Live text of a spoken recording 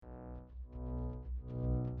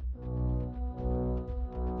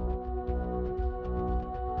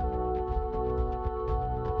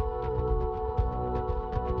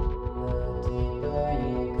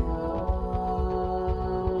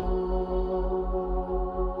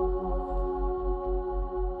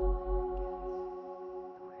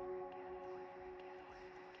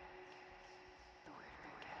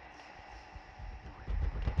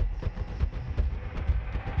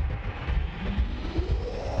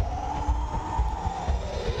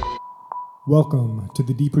Welcome to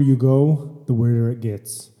The Deeper You Go, The Weirder It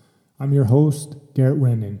Gets. I'm your host, Garrett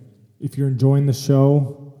Rendon. If you're enjoying the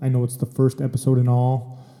show, I know it's the first episode and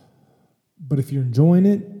all, but if you're enjoying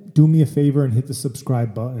it, do me a favor and hit the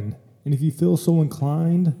subscribe button. And if you feel so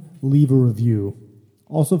inclined, leave a review.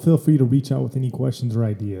 Also, feel free to reach out with any questions or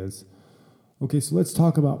ideas. Okay, so let's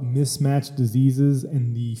talk about mismatched diseases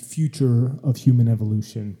and the future of human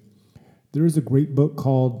evolution. There is a great book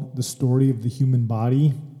called The Story of the Human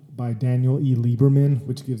Body by Daniel E. Lieberman,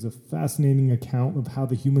 which gives a fascinating account of how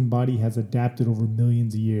the human body has adapted over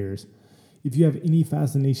millions of years. If you have any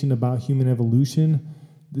fascination about human evolution,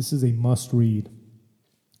 this is a must read.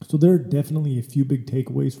 So there are definitely a few big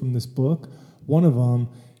takeaways from this book. One of them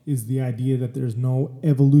is the idea that there's no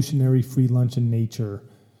evolutionary free lunch in nature.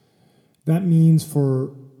 That means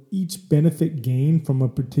for each benefit gained from a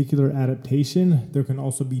particular adaptation, there can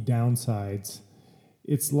also be downsides.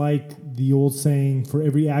 It's like the old saying, for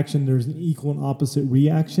every action, there's an equal and opposite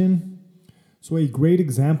reaction. So a great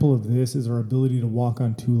example of this is our ability to walk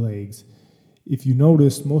on two legs. If you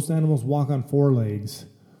notice, most animals walk on four legs.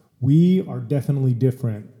 We are definitely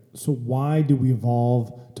different. So why do we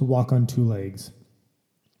evolve to walk on two legs?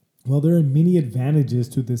 Well, there are many advantages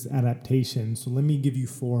to this adaptation, so let me give you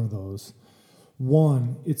four of those.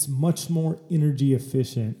 One, it's much more energy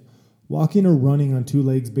efficient. Walking or running on two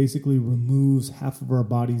legs basically removes half of our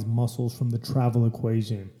body's muscles from the travel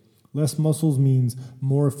equation. Less muscles means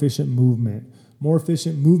more efficient movement. More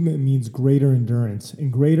efficient movement means greater endurance.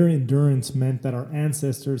 And greater endurance meant that our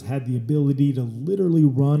ancestors had the ability to literally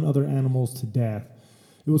run other animals to death.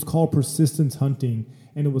 It was called persistence hunting,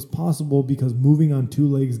 and it was possible because moving on two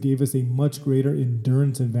legs gave us a much greater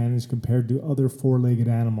endurance advantage compared to other four-legged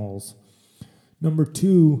animals. Number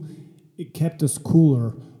two, it kept us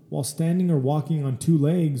cooler. While standing or walking on two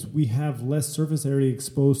legs, we have less surface area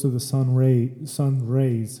exposed to the sun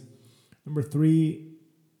rays. Number three,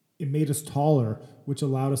 it made us taller, which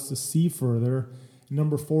allowed us to see further. And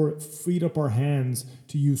number four, it freed up our hands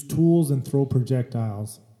to use tools and throw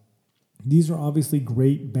projectiles. These are obviously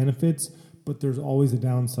great benefits, but there's always a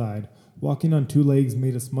downside. Walking on two legs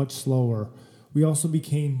made us much slower. We also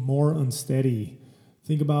became more unsteady.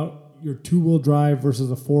 Think about your two-wheel drive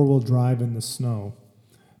versus a four-wheel drive in the snow.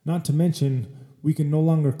 Not to mention, we can no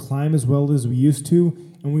longer climb as well as we used to,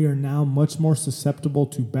 and we are now much more susceptible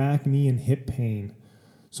to back, knee, and hip pain.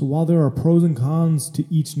 So while there are pros and cons to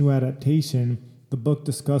each new adaptation, the book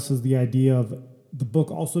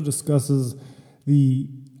also discusses the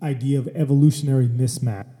idea of evolutionary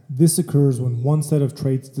mismatch. This occurs when one set of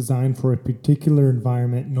traits designed for a particular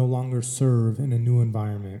environment no longer serve in a new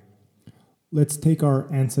environment. Let's take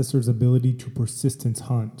our ancestors' ability to persistence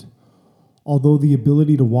hunt. Although the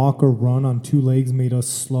ability to walk or run on two legs made us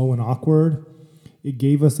slow and awkward, it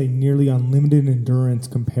gave us a nearly unlimited endurance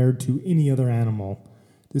compared to any other animal.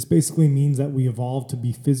 This basically means that we evolved to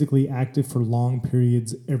be physically active for long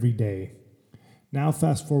periods every day. Now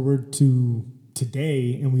fast forward to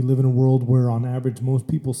today, and we live in a world where on average most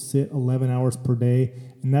people sit 11 hours per day,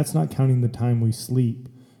 and that's not counting the time we sleep.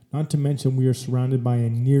 Not to mention we are surrounded by a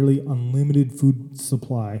nearly unlimited food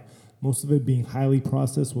supply, most of it being highly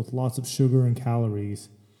processed with lots of sugar and calories.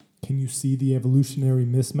 Can you see the evolutionary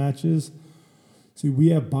mismatches? See, we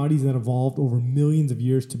have bodies that evolved over millions of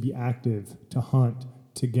years to be active, to hunt,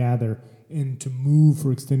 to gather, and to move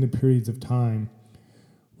for extended periods of time.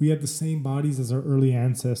 We have the same bodies as our early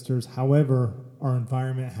ancestors. However, our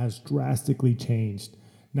environment has drastically changed.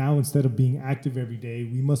 Now, instead of being active every day,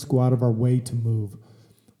 we must go out of our way to move.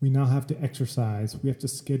 We now have to exercise. We have to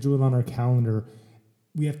schedule it on our calendar.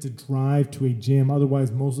 We have to drive to a gym.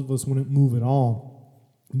 Otherwise, most of us wouldn't move at all.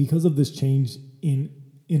 Because of this change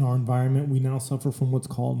in our environment, we now suffer from what's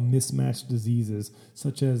called mismatched diseases,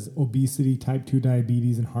 such as obesity, type 2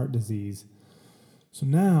 diabetes, and heart disease. So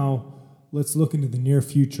now, let's look into the near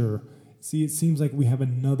future. See, it seems like we have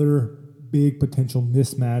another big potential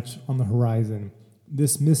mismatch on the horizon.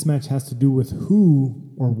 This mismatch has to do with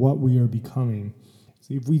who or what we are becoming.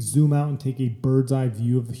 See, if we zoom out and take a bird's eye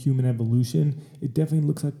view of human evolution, it definitely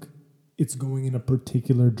looks like it's going in a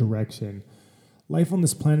particular direction. Life on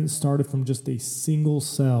this planet started from just a single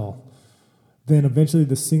cell. Then eventually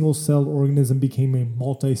the single-celled organism became a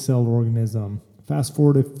multi-celled organism. Fast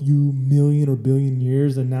forward a few million or billion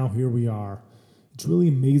years, and now here we are. It's really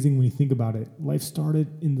amazing when you think about it. Life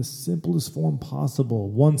started in the simplest form possible,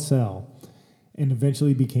 one cell, and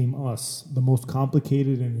eventually became us, the most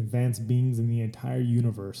complicated and advanced beings in the entire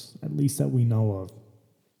universe, at least that we know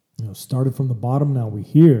of. Started from the bottom, now we're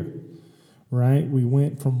here, right? We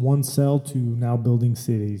went from one cell to now building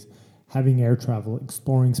cities. having air travel,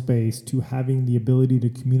 exploring space, to having the ability to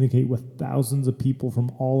communicate with thousands of people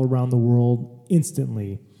from all around the world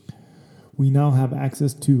instantly. We now have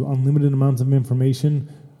access to unlimited amounts of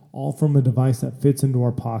information, all from a device that fits into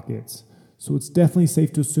our pockets. So it's definitely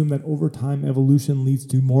safe to assume that over time, evolution leads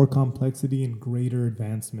to more complexity and greater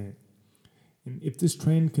advancement. And if this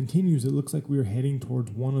trend continues, it looks like we are heading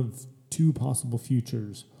towards one of two possible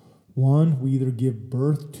futures. One, we either give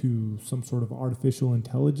birth to some sort of artificial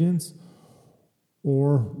intelligence,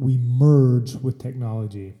 or we merge with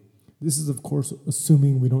technology. This is, of course,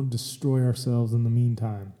 assuming we don't destroy ourselves in the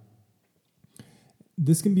meantime.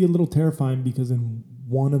 This can be a little terrifying because in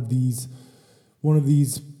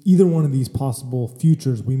either one of these possible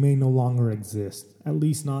futures, we may no longer exist, at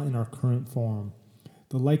least not in our current form.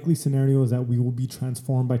 The likely scenario is that we will be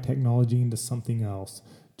transformed by technology into something else.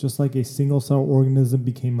 Just like a single-cell organism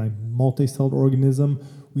became a multi-celled organism,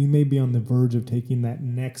 we may be on the verge of taking that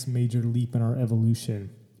next major leap in our evolution.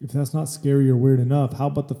 If that's not scary or weird enough, how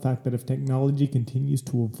about the fact that if technology continues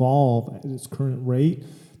to evolve at its current rate,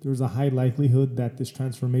 there's a high likelihood that this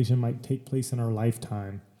transformation might take place in our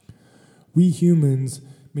lifetime. We humans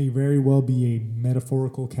may very well be a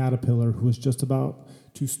metaphorical caterpillar who is just about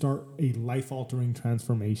to start a life-altering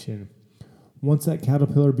transformation. Once that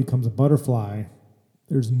caterpillar becomes a butterfly,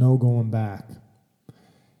 there's no going back.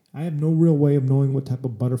 I have no real way of knowing what type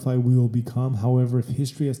of butterfly we will become. However, if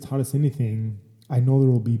history has taught us anything, I know there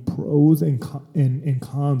will be pros and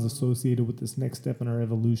cons associated with this next step in our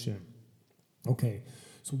evolution. Okay,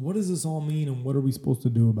 so what does this all mean and what are we supposed to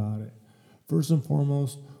do about it? First and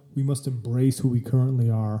foremost, we must embrace who we currently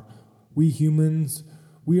are. We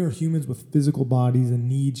are humans with physical bodies and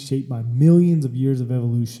needs shaped by millions of years of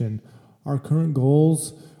evolution. Our current goal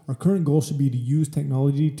should be to use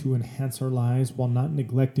technology to enhance our lives while not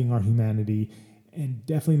neglecting our humanity and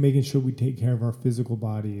definitely making sure we take care of our physical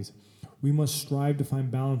bodies. We must strive to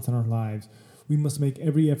find balance in our lives. We must make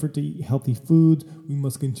every effort to eat healthy foods. We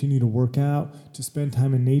must continue to work out, to spend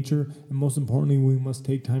time in nature, and most importantly, we must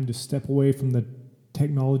take time to step away from the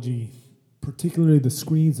technology, particularly the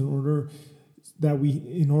screens, so that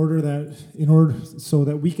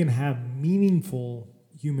we can have meaningful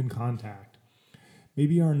human contact.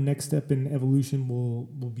 Maybe our next step in evolution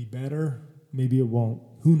will be better. Maybe it won't.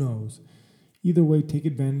 Who knows? Either way, take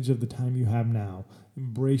advantage of the time you have now.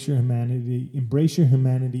 Embrace your humanity,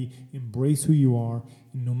 embrace who you are,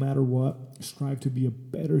 and no matter what, strive to be a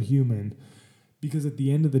better human. Because at the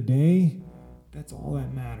end of the day, that's all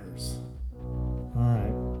that matters. All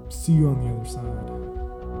right, see you on the other side.